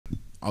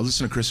I was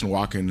listening to Christian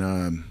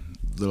Walken,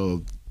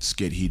 little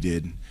skit he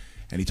did,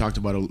 and he talked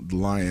about the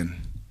lion,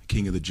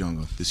 king of the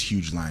jungle, this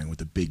huge lion with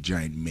a big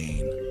giant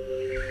mane,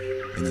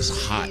 in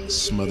this hot,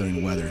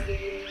 smothering weather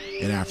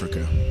in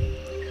Africa.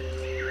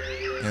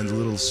 And the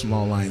little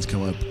small lions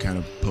come up, kind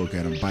of poke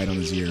at him, bite on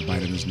his ear,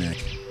 bite on his neck.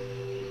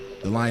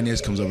 The lioness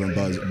comes over and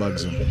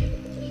bugs him.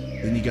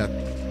 Then you got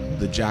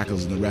the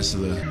jackals and the rest of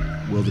the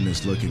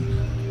wilderness looking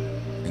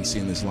and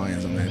seeing this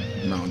lion's on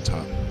that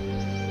mountaintop.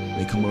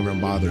 They come over and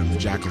bother him. The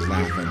jackals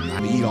laugh at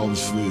him. They eat all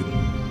his food.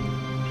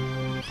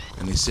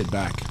 And they sit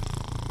back.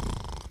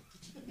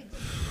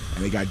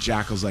 And they got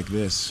jackals like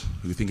this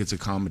who think it's a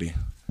comedy.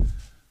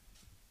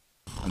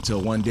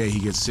 Until one day he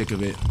gets sick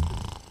of it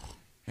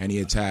and he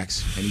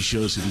attacks and he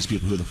shows to these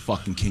people who the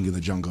fucking king of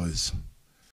the jungle is.